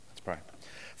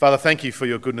Father, thank you for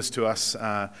your goodness to us.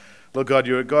 Lord God,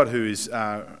 you're a God who is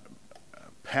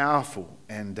powerful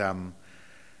and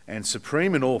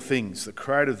supreme in all things, the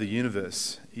creator of the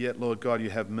universe. Yet, Lord God,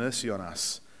 you have mercy on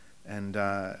us and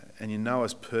you know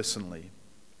us personally.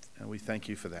 And we thank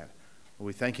you for that.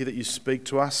 We thank you that you speak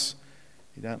to us.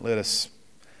 You don't let us,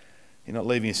 you're not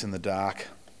leaving us in the dark.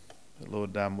 But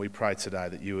Lord, we pray today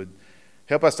that you would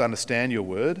help us to understand your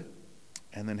word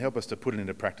and then help us to put it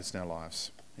into practice in our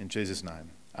lives. In Jesus'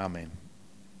 name, amen.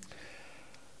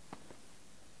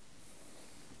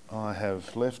 I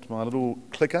have left my little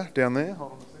clicker down there.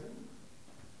 Hold on a second.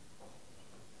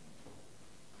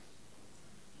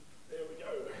 There we go.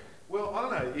 Well, I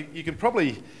don't know, you can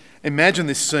probably imagine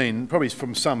this scene, probably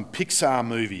from some Pixar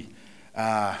movie.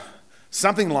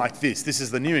 Something like this. This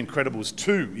is the new Incredibles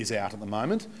 2 is out at the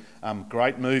moment.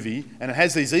 Great movie. And it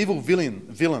has these evil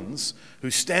villains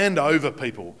who stand over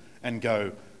people and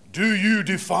go, "Do you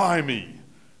defy me?"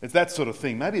 It's that sort of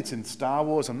thing. Maybe it's in Star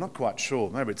Wars. I'm not quite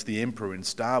sure. Maybe it's the Emperor in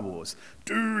Star Wars.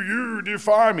 "Do you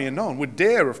defy me?" And no one would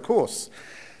dare, of course.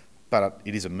 But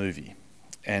it is a movie.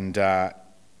 And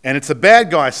it's a bad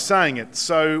guy saying it,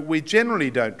 so we generally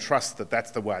don't trust that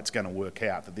that's the way it's going to work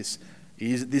out, that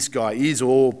this guy is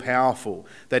all-powerful,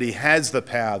 that he has the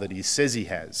power that he says he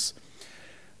has,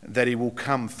 that he will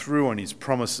come through on his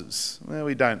promises. Well,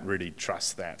 we don't really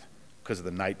trust that because of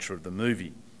the nature of the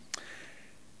movie.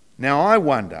 Now, I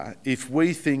wonder if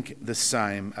we think the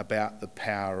same about the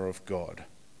power of God.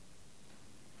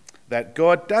 That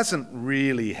God doesn't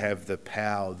really have the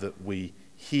power that we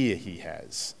hear he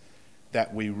has,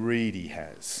 that we read he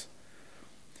has.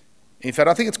 In fact,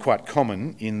 I think it's quite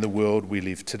common in the world we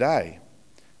live today.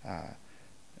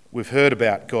 We've heard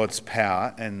about God's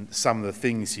power and some of the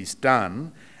things he's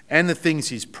done and the things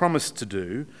he's promised to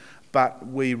do, but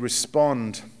we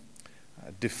respond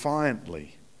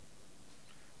defiantly.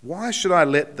 Why should I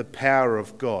let the power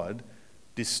of God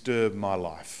disturb my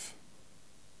life?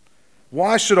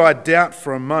 Why should I doubt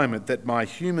for a moment that my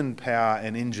human power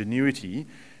and ingenuity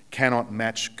cannot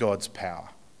match God's power?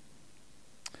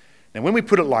 Now, when we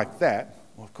put it like that,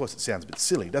 well, of course it sounds a bit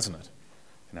silly, doesn't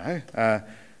it?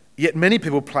 Yet many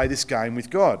people play this game with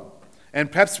God.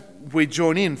 And perhaps we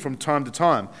join in from time to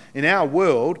time. In our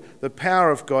world, the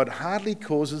power of God hardly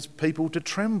causes people to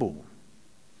tremble.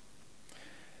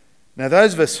 Now,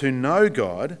 those of us who know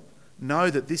God know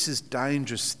that this is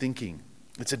dangerous thinking.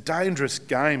 It's a dangerous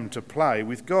game to play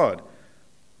with God.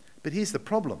 But here's the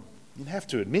problem. You have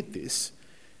to admit this.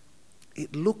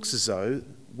 It looks as though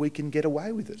we can get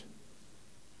away with it.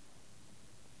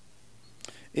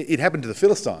 It happened to the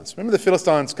Philistines. Remember the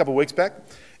Philistines a couple of weeks back?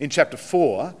 In chapter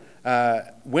 4,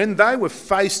 when they were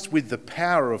faced with the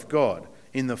power of God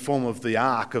in the form of the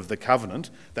Ark of the Covenant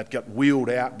that got wheeled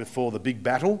out before the big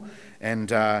battle, and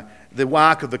the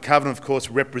Ark of the Covenant, of course,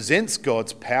 represents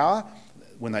God's power.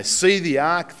 When they see the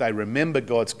Ark, they remember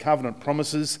God's covenant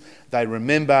promises. They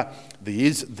remember the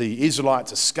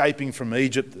Israelites escaping from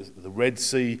Egypt, the Red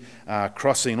Sea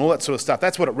crossing, all that sort of stuff.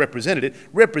 That's what it represented. It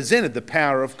represented the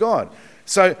power of God.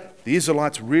 So the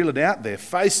Israelites reel it out, their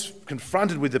face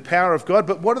confronted with the power of God.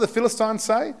 But what do the Philistines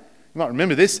say? You might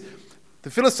remember this.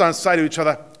 The Philistines say to each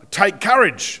other, "Take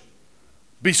courage,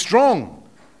 be strong,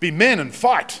 be men and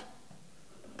fight."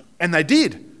 And they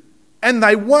did. And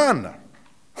they won.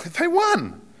 They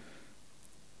won.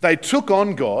 They took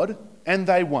on God and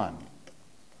they won.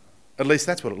 At least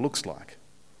that's what it looks like.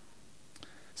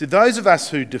 See, those of us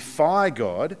who defy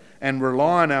God and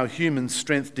rely on our human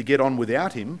strength to get on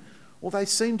without him, well, they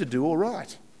seem to do all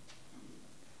right.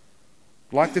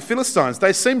 Like the Philistines,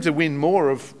 they seem to win more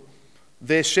of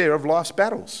their share of life's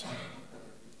battles.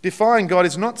 Defying God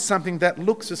is not something that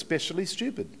looks especially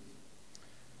stupid.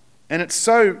 And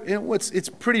it's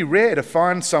pretty rare to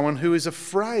find someone who is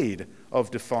afraid of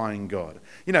defying God.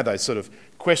 You know, those sort of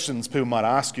questions people might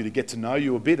ask you to get to know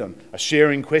you a bit, a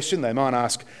sharing question. They might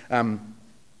ask,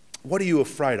 what are you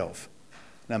afraid of?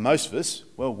 Now, most of us,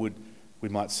 well, we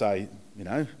might say,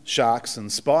 sharks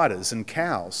and spiders and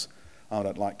cows. I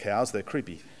don't like cows, they're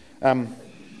creepy. But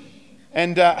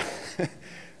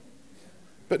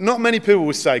not many people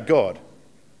will say, God.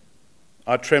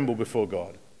 I tremble before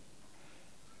God.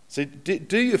 So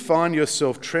do you find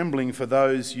yourself trembling for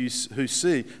those who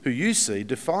you see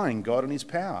defying God and his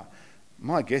power?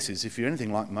 My guess is if you're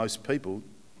anything like most people,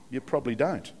 you probably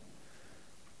don't.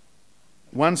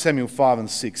 1 Samuel 5 and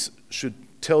 6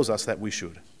 tells us that we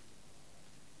should.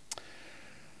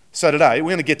 So today we're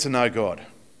going to get to know God,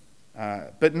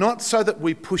 but not so that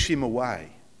we push him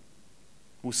away.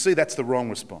 We'll see that's the wrong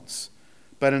response.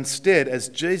 But instead, as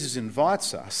Jesus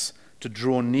invites us to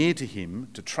draw near to him,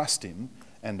 to trust him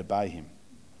and obey him.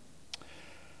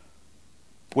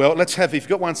 Well, if you've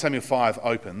got 1 Samuel 5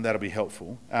 open, that'll be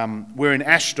helpful. We're in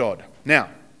Ashdod. Now,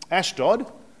 Ashdod,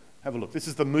 have a look. This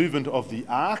is the movement of the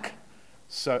ark.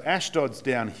 So Ashdod's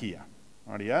down here.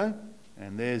 Rightio.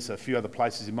 And there's a few other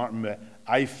places. You might remember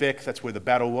Aphek, that's where the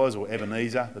battle was, or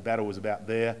Ebenezer. The battle was about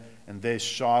there. And there's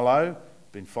Shiloh,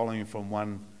 been following from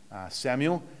 1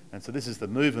 Samuel. And so this is the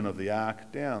movement of the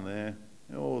ark down there,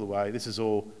 all the way. This is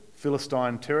all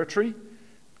Philistine territory.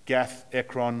 Gath,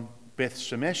 Ekron, Beth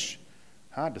Shemesh.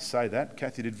 Hard to say that.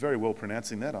 Kathy did very well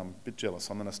pronouncing that. I'm a bit jealous.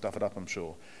 I'm going to stuff it up, I'm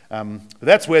sure. But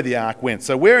that's where the ark went.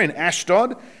 So we're in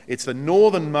Ashdod. It's the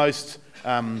northernmost,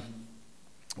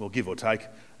 well, give or take.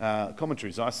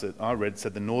 Commentaries I read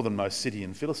said the northernmost city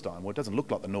in Philistine. Well, it doesn't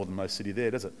look like the northernmost city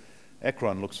there, does it?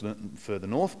 Ekron looks further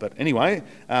north. But anyway,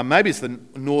 maybe it's the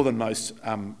northernmost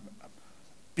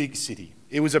big city.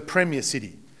 It was a premier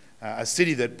city. A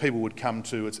city that people would come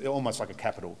to. It's almost like a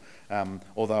capital.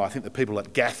 Although I think the people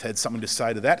at Gath had something to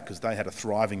say to that because they had a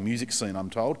thriving music scene,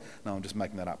 I'm told. No, I'm just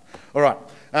making that up. All right.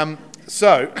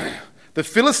 So the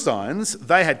Philistines,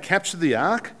 they had captured the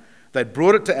ark, they'd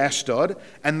brought it to Ashdod,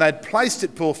 and they'd placed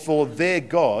it before their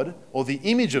god, or the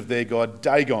image of their god,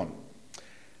 Dagon.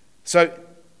 So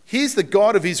here's the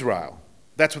God of Israel.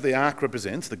 That's what the ark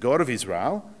represents, the God of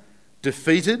Israel,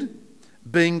 defeated,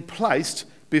 being placed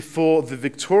before the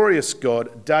victorious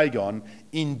god Dagon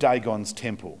in Dagon's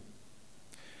temple.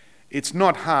 It's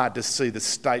not hard to see the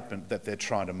statement that they're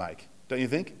trying to make, don't you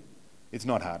think? It's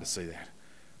not hard to see that.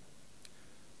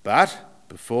 But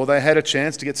before they had a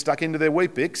chance to get stuck into their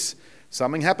Weet-Bix,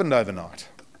 something happened overnight.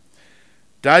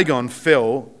 Dagon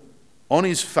fell on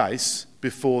his face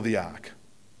before the ark.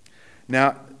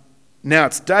 Now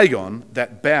it's Dagon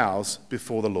that bows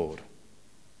before the Lord.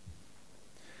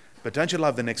 But don't you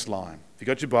love the next line? If you've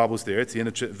got your Bibles there, it's the end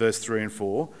of verse 3 and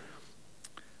 4.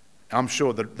 I'm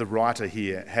sure that the writer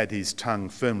here had his tongue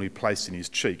firmly placed in his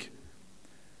cheek.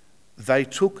 They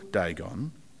took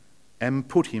Dagon and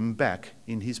put him back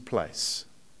in his place.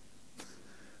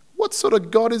 What sort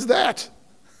of God is that?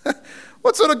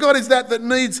 What sort of God is that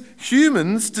needs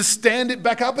humans to stand it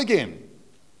back up again?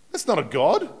 That's not a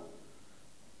God.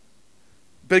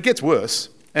 But it gets worse,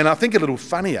 and I think a little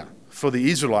funnier for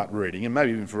the Israelite reading, and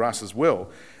maybe even for us as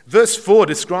well. Verse 4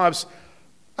 describes,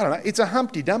 it's a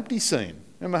Humpty Dumpty scene.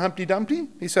 Remember Humpty Dumpty?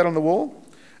 He sat on the wall.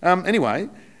 Anyway,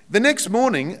 the next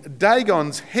morning,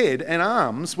 Dagon's head and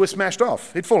arms were smashed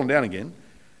off. He'd fallen down again.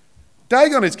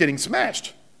 Dagon is getting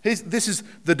smashed. This is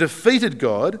the defeated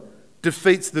God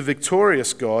defeats the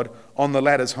victorious God on the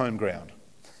latter's home ground,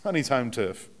 on his home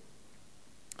turf.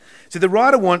 See, the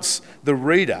writer wants the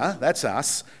reader, that's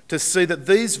us, to see that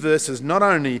these verses there's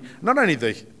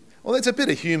a bit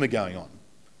of humour going on,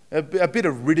 a bit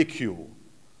of ridicule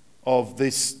of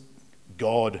this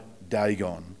God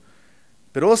Dagon,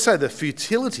 but also the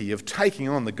futility of taking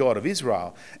on the God of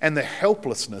Israel and the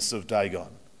helplessness of Dagon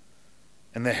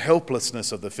and the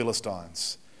helplessness of the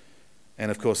Philistines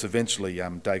and, of course, eventually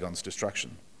Dagon's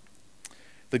destruction.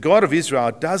 The God of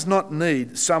Israel does not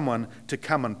need someone to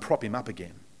come and prop him up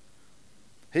again.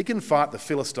 He can fight the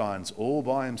Philistines all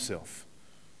by himself.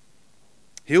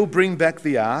 He'll bring back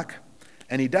the ark,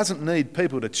 and he doesn't need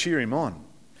people to cheer him on.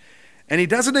 And he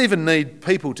doesn't even need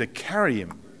people to carry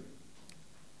him.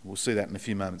 We'll see that in a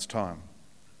few moments' time.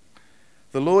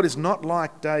 The Lord is not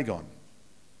like Dagon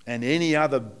and any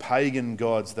other pagan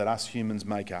gods that us humans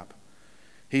make up.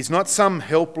 He's not some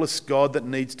helpless God that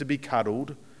needs to be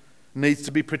cuddled, needs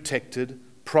to be protected,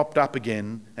 propped up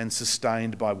again, and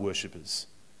sustained by worshippers.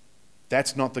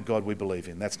 That's not the God we believe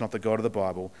in. That's not the God of the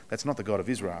Bible. That's not the God of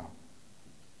Israel.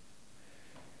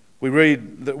 We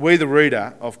read that we, the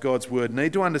reader of God's word,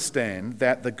 need to understand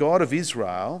that the God of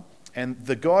Israel and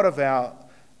the God of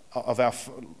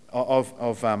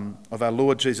our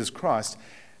Lord Jesus Christ,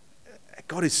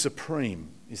 God is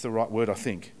supreme, is the right word, I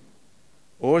think.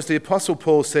 Or as the Apostle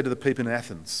Paul said to the people in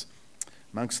Athens,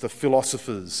 amongst the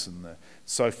philosophers and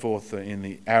so forth in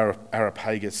the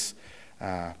Areopagus.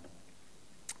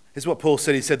 Here's what Paul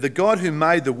said. He said, "The God who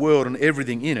made the world and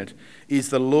everything in it is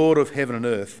the Lord of heaven and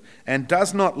earth and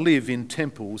does not live in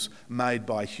temples made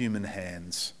by human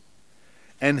hands.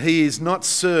 And he is not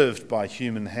served by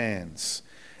human hands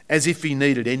as if he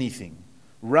needed anything.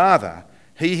 Rather,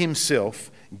 he himself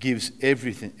gives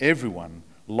everyone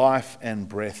life and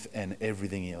breath and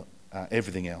everything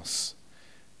else."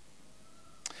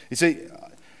 You see,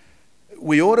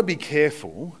 we ought to be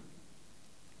careful.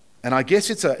 And I guess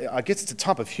it's a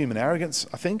type of human arrogance,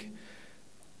 I think,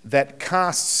 that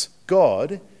casts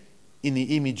God in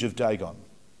the image of Dagon.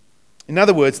 In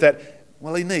other words,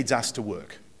 he needs us to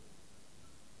work.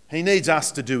 He needs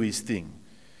us to do his thing.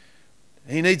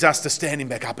 He needs us to stand him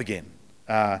back up again.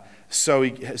 so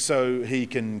he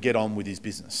can get on with his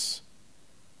business.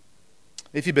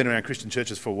 If you've been around Christian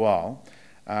churches for a while,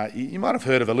 you might have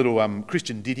heard of a little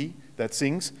Christian ditty that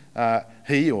sings,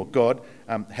 he or God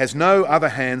has no other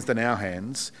hands than our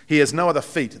hands. He has no other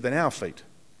feet than our feet.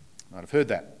 You might have heard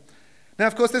that. Now,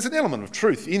 of course, there's an element of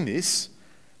truth in this,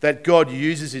 that God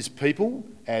uses his people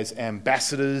as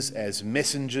ambassadors, as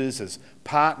messengers, as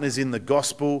partners in the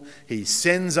gospel. He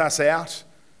sends us out.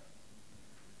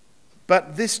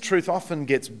 But this truth often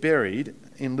gets buried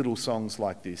in little songs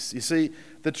like this. You see,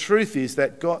 the truth is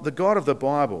that God, the God of the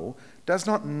Bible, does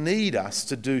not need us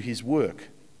to do his work.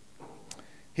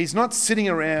 He's not sitting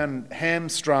around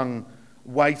hamstrung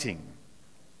waiting,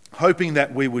 hoping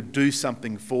that we would do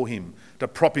something for him to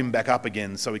prop him back up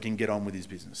again so he can get on with his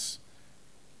business.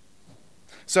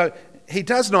 So he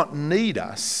does not need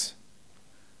us,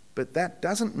 but that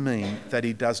doesn't mean that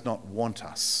he does not want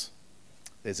us.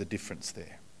 There's a difference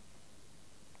there.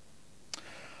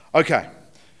 Okay,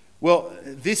 well,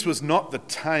 this was not the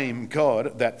tame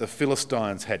God that the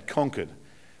Philistines had conquered.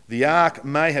 The ark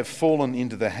may have fallen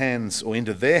into the hands or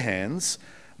into their hands,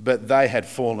 but they had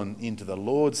fallen into the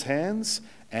Lord's hands,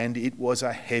 and it was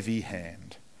a heavy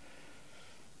hand.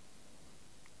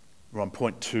 We're on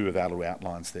point 2 of our little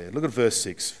outlines there. Look at verse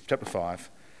 6, chapter 5.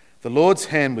 The Lord's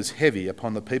hand was heavy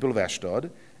upon the people of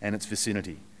Ashdod and its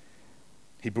vicinity.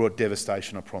 He brought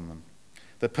devastation upon them.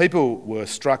 The people were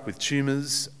struck with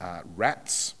tumours,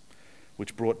 rats,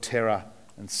 which brought terror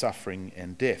and suffering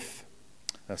and death.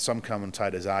 Some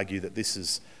commentators argue that the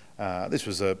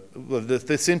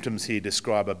symptoms here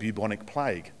describe a bubonic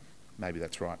plague. Maybe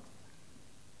that's right.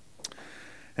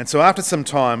 And so after some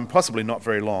time, possibly not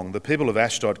very long, the people of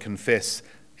Ashdod confess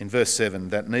in verse 7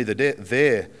 that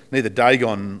neither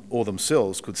Dagon or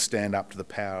themselves could stand up to the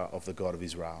power of the God of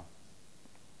Israel.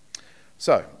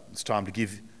 So it's time to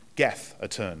give Gath a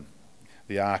turn.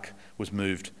 The ark was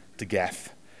moved to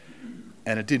Gath,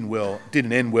 and it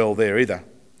didn't end well there either.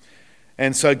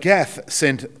 And so Gath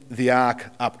sent the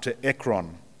ark up to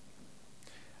Ekron,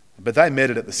 but they met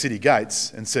it at the city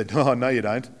gates and said, "Oh, no, you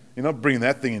don't. You're not bringing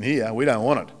that thing in here. We don't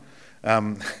want it."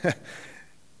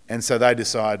 And so they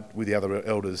decide with the other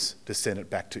elders to send it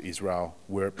back to Israel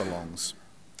where it belongs.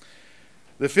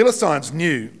 The Philistines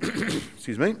knew,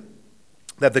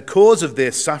 that the cause of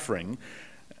their suffering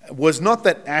was not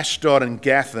that Ashdod and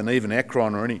Gath and even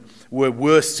Ekron were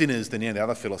worse sinners than any of the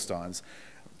other Philistines.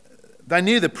 They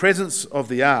knew the presence of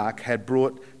the ark had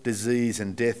brought disease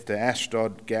and death to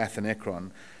Ashdod, Gath and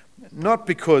Ekron, not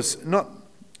because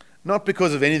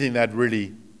of anything they'd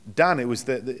really done, it was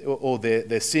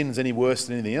their sins any worse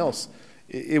than anything else.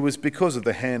 It was because of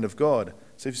the hand of God.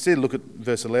 So if you see, look at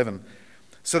verse 11.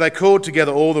 So they called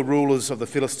together all the rulers of the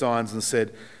Philistines and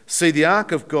said, send the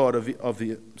ark of God of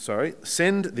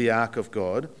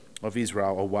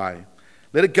Israel away.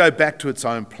 Let it go back to its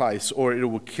own place, or it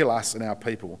will kill us and our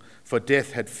people. For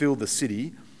death had filled the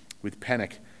city with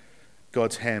panic.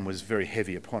 God's hand was very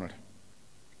heavy upon it.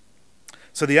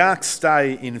 So the ark's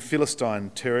stay in Philistine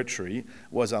territory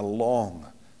was a long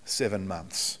 7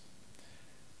 months.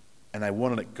 And they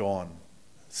wanted it gone,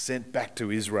 sent back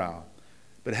to Israel.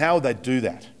 But how would they do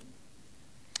that?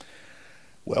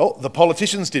 Well, the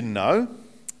politicians didn't know,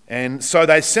 and so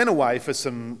they sent away for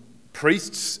some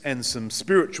priests and some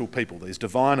spiritual people, these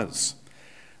diviners.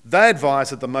 They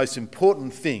advised that the most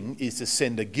important thing is to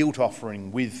send a guilt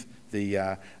offering with the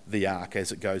ark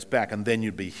as it goes back, and then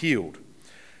you'd be healed.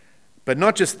 But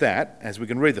not just that, as we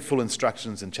can read the full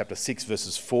instructions in chapter 6,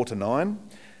 verses 4 to 9,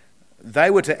 they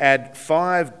were to add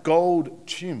 5 gold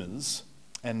tumours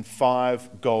and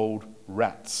 5 gold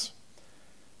rats.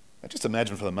 Now just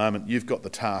imagine for the moment you've got the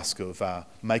task of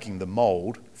making the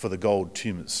mould for the gold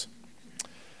tumours.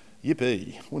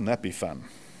 Yippee, wouldn't that be fun?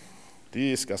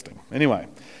 Disgusting. Anyway,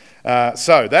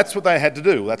 so that's what they had to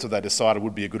do. That's what they decided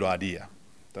would be a good idea.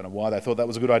 Don't know why they thought that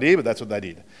was a good idea, but that's what they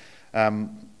did.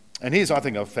 And here's, I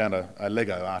think I've found a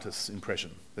Lego artist's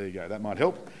impression. There you go, that might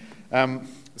help.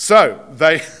 So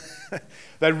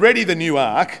they ready the new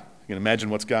ark, you can imagine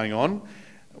what's going on,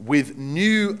 with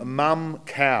new mum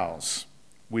cows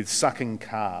with sucking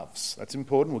calves. That's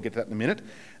important, we'll get to that in a minute.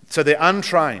 So they're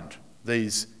untrained,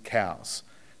 these cows.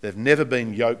 They've never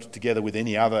been yoked together with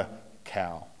any other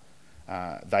cow.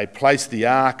 They place the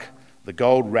ark, the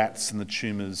gold rats and the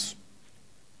tumours,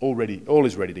 all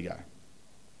is ready to go.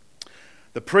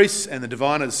 The priests and the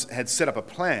diviners had set up a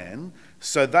plan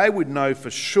so they would know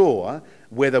for sure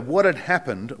whether what had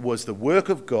happened was the work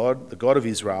of God, the God of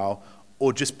Israel,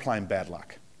 or just plain bad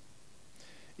luck.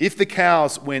 If the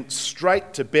cows went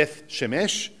straight to Beth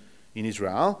Shemesh in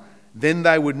Israel, then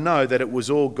they would know that it was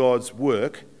all God's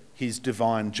work, his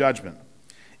divine judgment.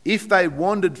 if they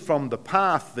wandered from the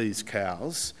path, these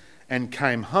cows, and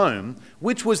came home,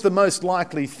 which was the most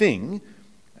likely thing,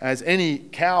 as any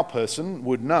cow person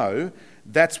would know,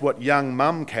 that's what young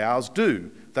mum cows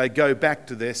do. They go back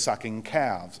to their sucking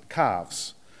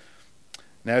calves.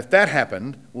 Now, if that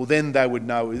happened, well, then they would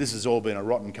know this has all been a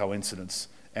rotten coincidence,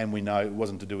 and we know it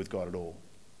wasn't to do with God at all.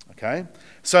 Okay?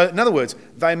 So, in other words,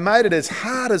 they made it as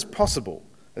hard as possible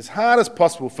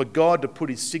for God to put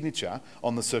his signature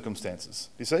on the circumstances.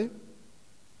 Do you see?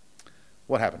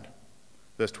 What happened?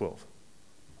 Verse 12.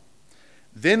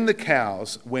 Then the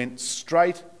cows went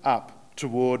straight up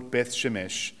toward Beth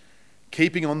Shemesh,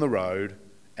 keeping on the road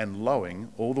and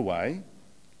lowing all the way.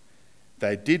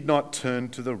 They did not turn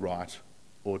to the right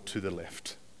or to the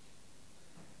left.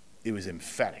 It was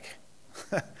emphatic.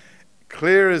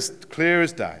 Clear as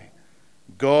day.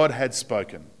 God had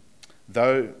spoken.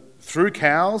 Though through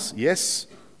cows, yes,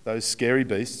 those scary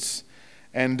beasts,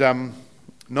 and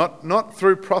not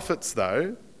through prophets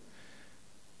though.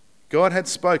 God had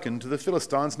spoken to the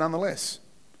Philistines nonetheless.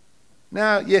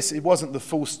 Now, yes, it wasn't the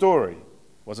full story.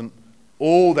 It wasn't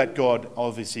all that God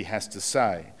obviously has to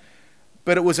say,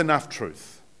 but it was enough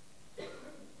truth.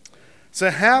 So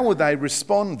how would they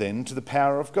respond then to the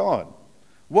power of God?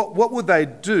 What would they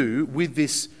do with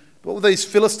this? What would these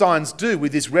Philistines do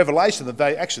with this revelation that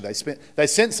they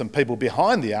sent some people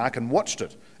behind the ark and watched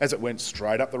it as it went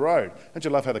straight up the road? Don't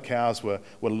you love how the cows were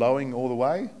lowing all the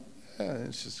way? Yeah,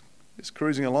 it's just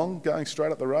cruising along, going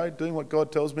straight up the road, doing what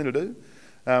God tells me to do.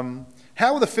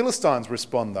 How will the Philistines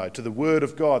respond, though, to the word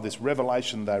of God, this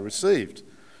revelation they received?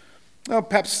 Well,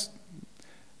 perhaps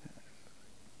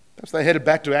they headed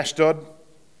back to Ashdod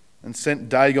and sent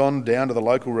Dagon down to the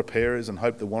local repairers and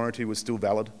hoped the warranty was still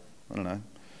valid. I don't know.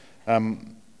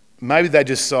 Maybe they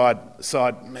just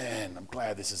sighed, man, I'm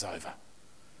glad this is over.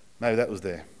 Maybe that was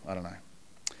there. I don't know.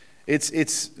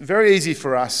 It's very easy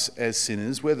for us as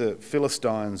sinners, whether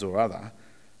Philistines or other,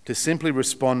 to simply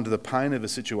respond to the pain of a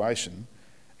situation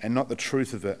and not the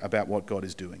truth of it about what God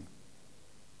is doing.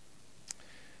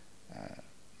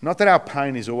 Not that our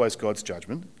pain is always God's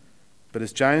judgment, but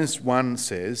as James 1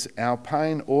 says, our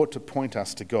pain ought to point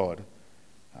us to God,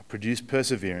 produce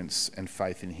perseverance and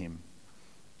faith in him.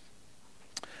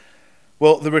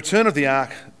 Well, the return of the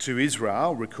ark to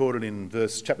Israel, recorded in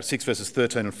chapter 6, verses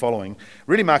 13 and following,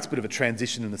 really marks a bit of a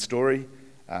transition in the story.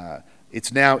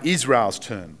 It's now Israel's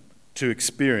turn to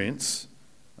experience,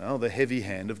 the heavy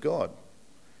hand of God.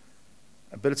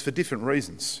 But it's for different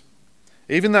reasons.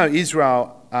 Even though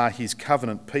Israel are his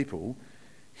covenant people,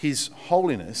 his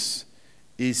holiness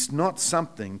is not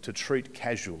something to treat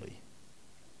casually.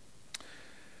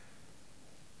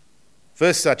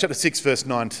 Chapter 6, verse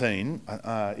 19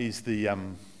 is the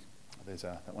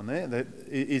that one there. That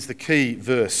is the key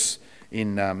verse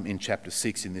in chapter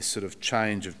 6 in this sort of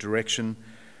change of direction.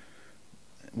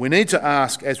 We need to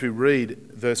ask, as we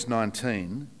read verse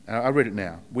 19, I read it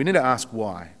now, we need to ask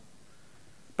why.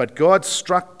 But God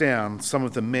struck down some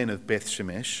of the men of Beth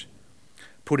Shemesh,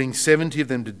 putting 70 of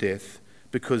them to death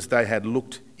because they had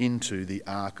looked into the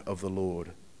ark of the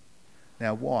Lord.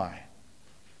 Now why?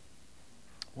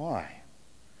 Why?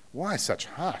 Why such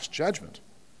harsh judgment?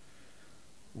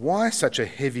 Why such a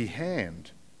heavy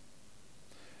hand?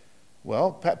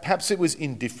 Well, perhaps it was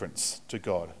indifference to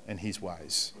God and his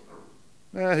ways.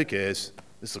 Who cares?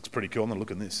 This looks pretty cool. I'm going to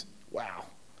look at this. Wow.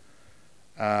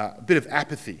 A bit of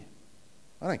apathy.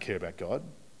 I don't care about God.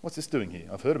 What's this doing here?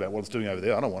 I've heard about what it's doing over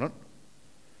there. I don't want it.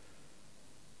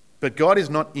 But God is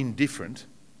not indifferent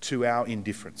to our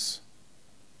indifference.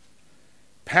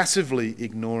 Passively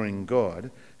ignoring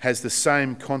God has the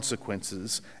same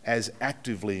consequences as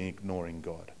actively ignoring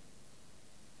God.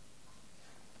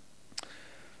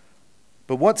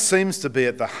 But what seems to be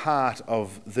at the heart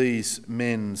of these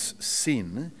men's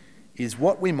sin is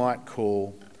what we might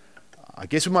call,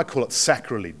 it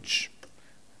sacrilege,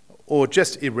 or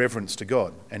just irreverence to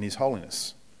God and his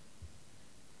holiness.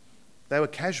 They were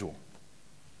casual.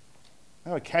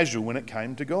 They were casual when it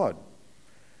came to God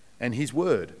and his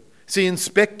word. See,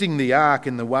 inspecting the ark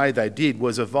in the way they did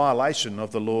was a violation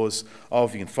of the laws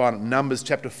of, you can find it in Numbers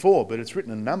chapter 4, but it's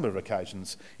written a number of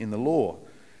occasions in the law.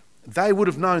 They would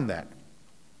have known that.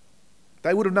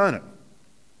 They would have known it.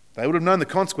 They would have known the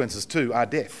consequences too are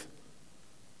death.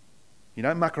 You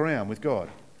don't muck around with God.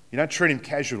 You don't treat him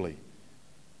casually.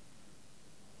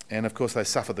 And of course they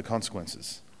suffered the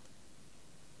consequences.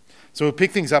 So we'll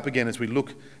pick things up again as we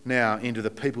look now into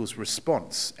the people's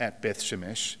response at Beth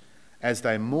Shemesh as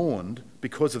they mourned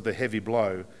because of the heavy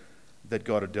blow that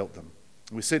God had dealt them.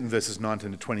 We see it in verses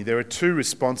 19 to 20. There are two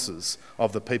responses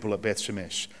of the people at Beth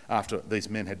Shemesh after these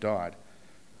men had died.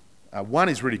 One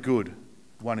is really good,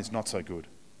 one is not so good.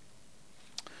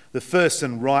 The first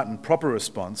and right and proper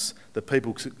response, the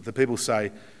people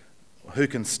say, who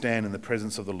can stand in the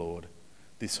presence of the Lord,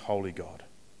 this holy God?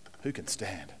 Who can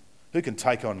stand? Who can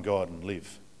take on God and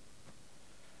live?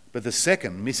 But the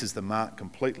second misses the mark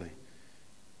completely.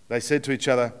 They said to each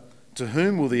other, to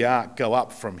whom will the ark go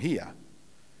up from here?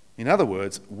 In other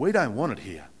words, we don't want it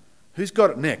here. Who's got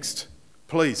it next?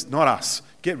 Please, not us.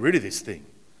 Get rid of this thing.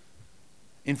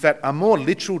 In fact, a more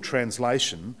literal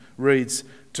translation reads,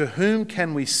 to whom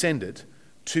can we send it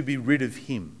to be rid of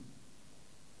him?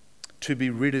 To be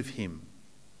rid of him.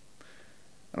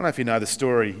 I don't know if you know the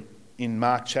story in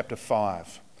Mark chapter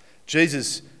 5.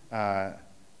 Jesus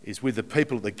is with the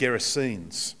people of the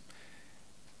Gerasenes.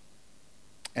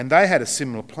 And they had a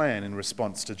similar plan in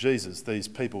response to Jesus, these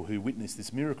people who witnessed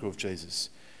this miracle of Jesus.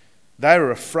 They were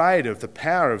afraid of the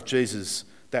power of Jesus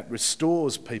that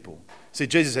restores people. See,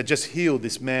 Jesus had just healed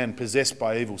this man possessed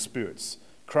by evil spirits,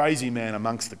 crazy man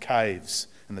amongst the caves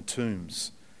and the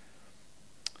tombs.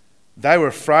 They were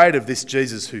afraid of this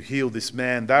Jesus who healed this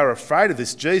man. They were afraid of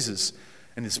this Jesus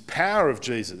and this power of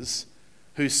Jesus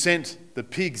who sent the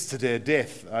pigs to their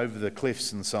death over the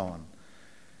cliffs and so on.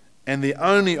 And the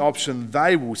only option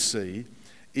they will see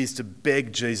is to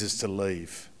beg Jesus to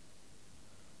leave.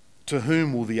 To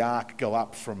whom will the ark go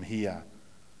up from here?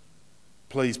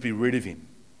 Please be rid of him.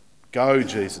 Go,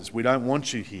 Jesus, we don't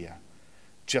want you here.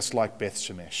 Just like Beth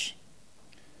Shemesh.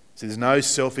 So there's no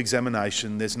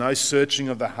self-examination, there's no searching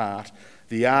of the heart.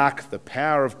 The ark, the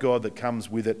power of God that comes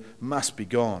with it, must be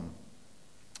gone.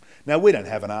 Now, we don't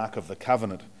have an ark of the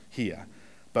covenant here,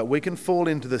 but we can fall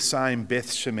into the same Beth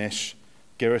Shemesh,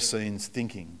 Gerasenes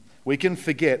thinking. We can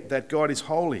forget that God is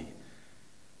holy.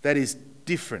 That is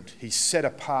different. He's set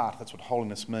apart. That's what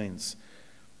holiness means.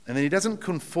 And then he doesn't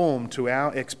conform to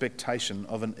our expectation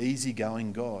of an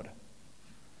easygoing God.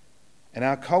 And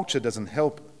our culture doesn't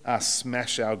help us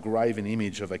smash our graven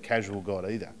image of a casual God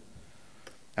either.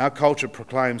 Our culture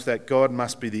proclaims that God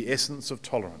must be the essence of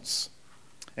tolerance.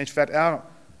 In fact, our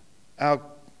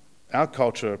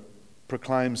culture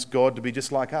proclaims God to be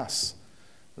just like us.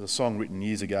 There's a song written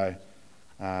years ago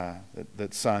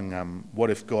that sung, what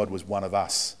if God was one of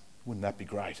us? Wouldn't that be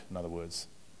great, in other words?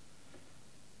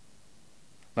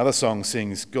 Another song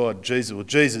sings,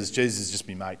 Jesus is just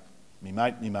me mate. Me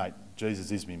mate.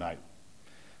 Jesus is me mate.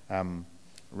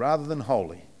 Rather than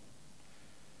holy.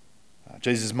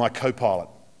 Jesus is my co-pilot.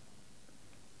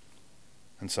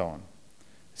 And so on.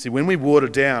 See, when we water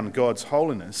down God's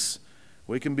holiness,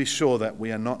 we can be sure that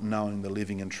we are not knowing the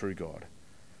living and true God.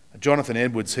 Jonathan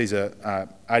Edwards, he's a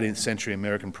 18th century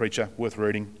American preacher, worth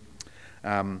reading,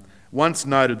 once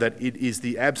noted that it is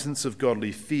the absence of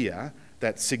godly fear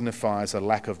that signifies a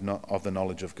lack of the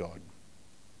knowledge of God.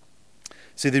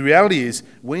 See, the reality is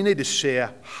we need to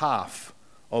share half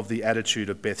of the attitude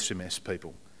of Beth Shemesh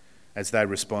people as they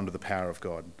respond to the power of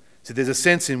God. So there's a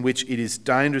sense in which it is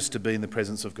dangerous to be in the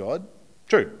presence of God.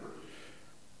 True.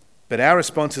 But our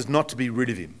response is not to be rid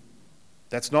of him.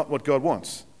 That's not what God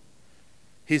wants.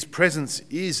 His presence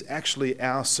is actually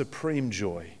our supreme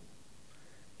joy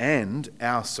and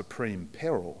our supreme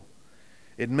peril.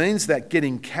 It means that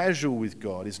getting casual with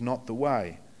God is not the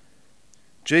way.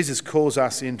 Jesus calls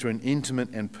us into an intimate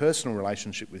and personal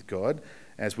relationship with God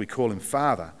as we call him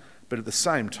Father, but at the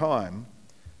same time,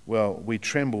 well, we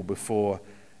tremble before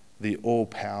the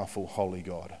all-powerful holy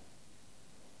God.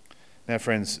 Now,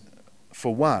 friends,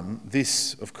 for one,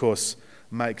 this, of course,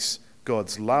 makes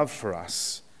God's love for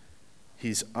us,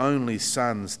 his only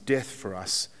Son's death for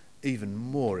us, even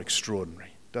more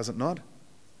extraordinary, does it not?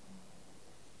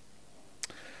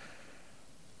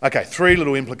 Okay, 3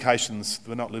 little implications.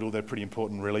 They're not little, they're pretty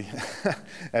important, really,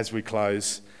 as we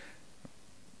close.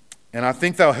 And I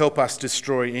think they'll help us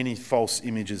destroy any false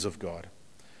images of God.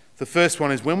 The first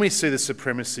one is when we see the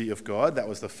supremacy of God, that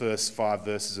was the first 5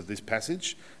 verses of this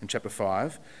passage in chapter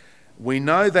 5, we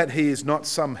know that he is not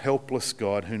some helpless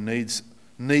God who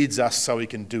needs us so he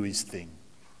can do his thing.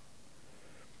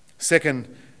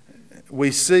 Second,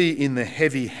 we see in the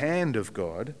heavy hand of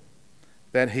God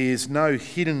that he is no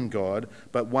hidden God,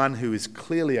 but one who is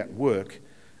clearly at work,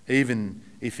 even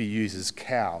if he uses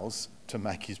cows to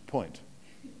make his point.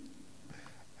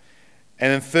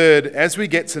 And then third, as we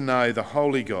get to know the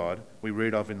holy God we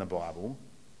read of in the Bible,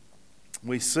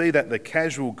 we see that the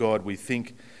casual God we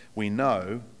think we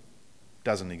know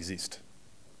doesn't exist.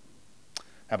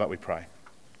 How about we pray?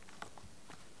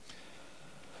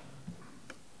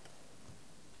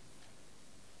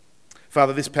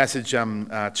 Father, this passage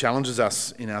challenges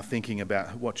us in our thinking about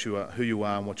who you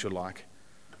are and what you're like.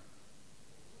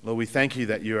 Lord, we thank you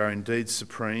that you are indeed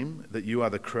supreme, that you are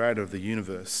the creator of the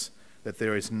universe, that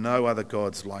there is no other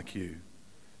gods like you,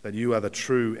 that you are the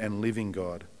true and living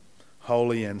God.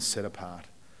 holy and set apart.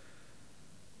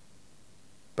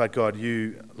 But God,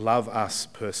 you love us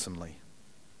personally.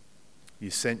 You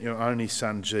sent your only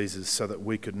Son, Jesus, so that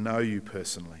we could know you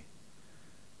personally.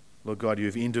 Lord God,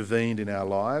 you've intervened in our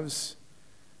lives,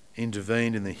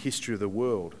 intervened in the history of the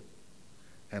world.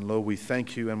 And Lord, we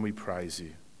thank you and we praise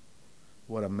you.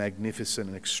 What a magnificent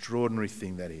and extraordinary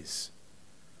thing that is.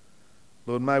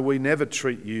 Lord, may we never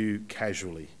treat you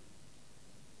casually.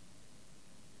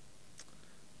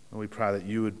 And we pray that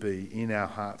you would be in our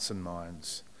hearts and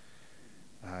minds.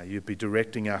 You'd be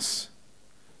directing us,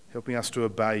 helping us to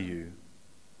obey you.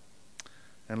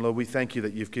 And Lord, we thank you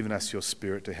that you've given us your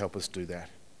Spirit to help us do that.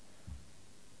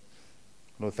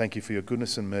 Lord, thank you for your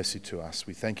goodness and mercy to us.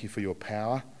 We thank you for your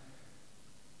power.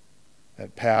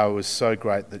 That power was so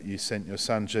great that you sent your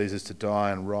Son Jesus to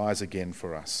die and rise again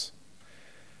for us.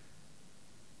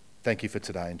 Thank you for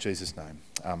today. In Jesus' name,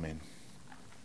 amen.